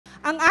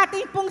Ang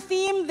ating pong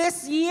theme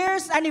this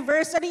year's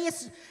anniversary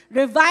is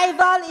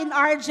Revival in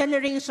Our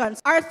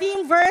Generations. Our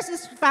theme verse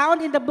is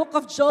found in the book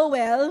of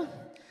Joel,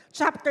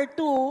 chapter 2.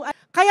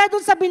 Kaya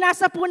dun sa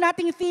binasa po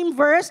nating theme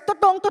verse,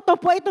 totoong-totoo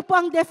po, ito po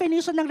ang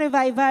definition ng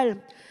revival.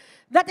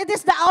 That it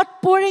is the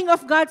outpouring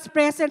of God's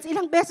presence.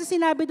 Ilang beses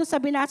sinabi doon sa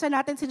binasa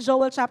natin si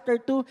Joel chapter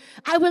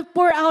 2, I will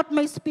pour out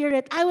my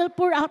spirit. I will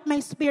pour out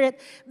my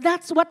spirit.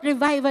 That's what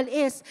revival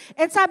is.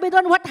 And sabi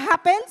doon, what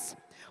happens?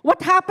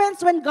 What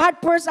happens when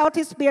God pours out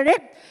His Spirit?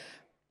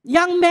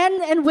 Young men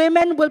and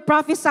women will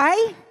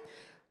prophesy.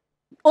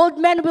 Old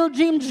men will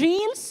dream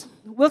dreams.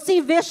 Will see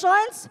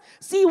visions,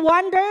 see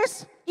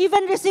wonders,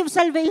 even receive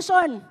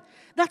salvation.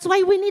 That's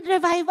why we need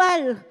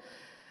revival.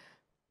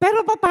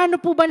 Pero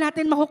paano po ba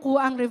natin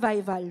makukuha ang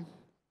revival?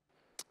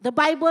 The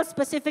Bible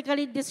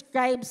specifically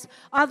describes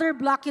other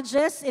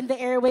blockages in the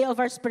airway of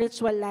our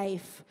spiritual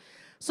life.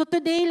 So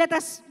today, let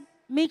us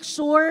make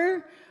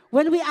sure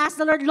when we ask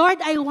the Lord, Lord,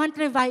 I want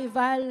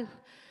revival.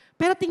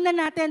 Pero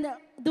tingnan natin,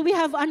 do we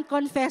have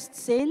unconfessed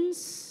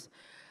sins?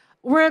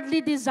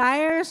 Worldly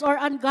desires or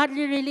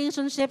ungodly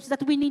relationships that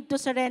we need to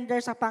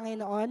surrender sa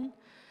Panginoon?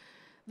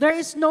 There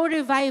is no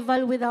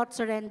revival without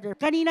surrender.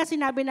 Kanina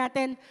sinabi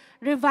natin,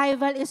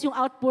 revival is yung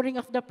outpouring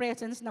of the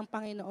presence ng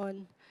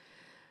Panginoon.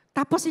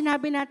 Tapos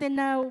sinabi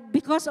natin na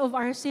because of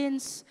our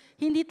sins,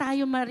 hindi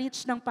tayo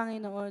ma-reach ng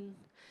Panginoon.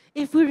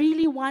 If we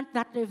really want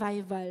that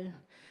revival,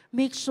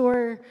 make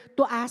sure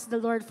to ask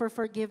the Lord for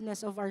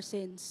forgiveness of our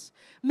sins.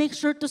 Make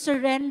sure to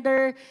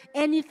surrender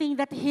anything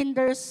that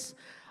hinders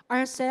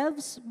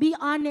ourselves. Be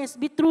honest,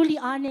 be truly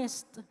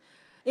honest.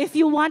 If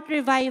you want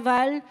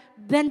revival,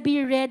 then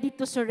be ready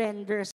to surrender.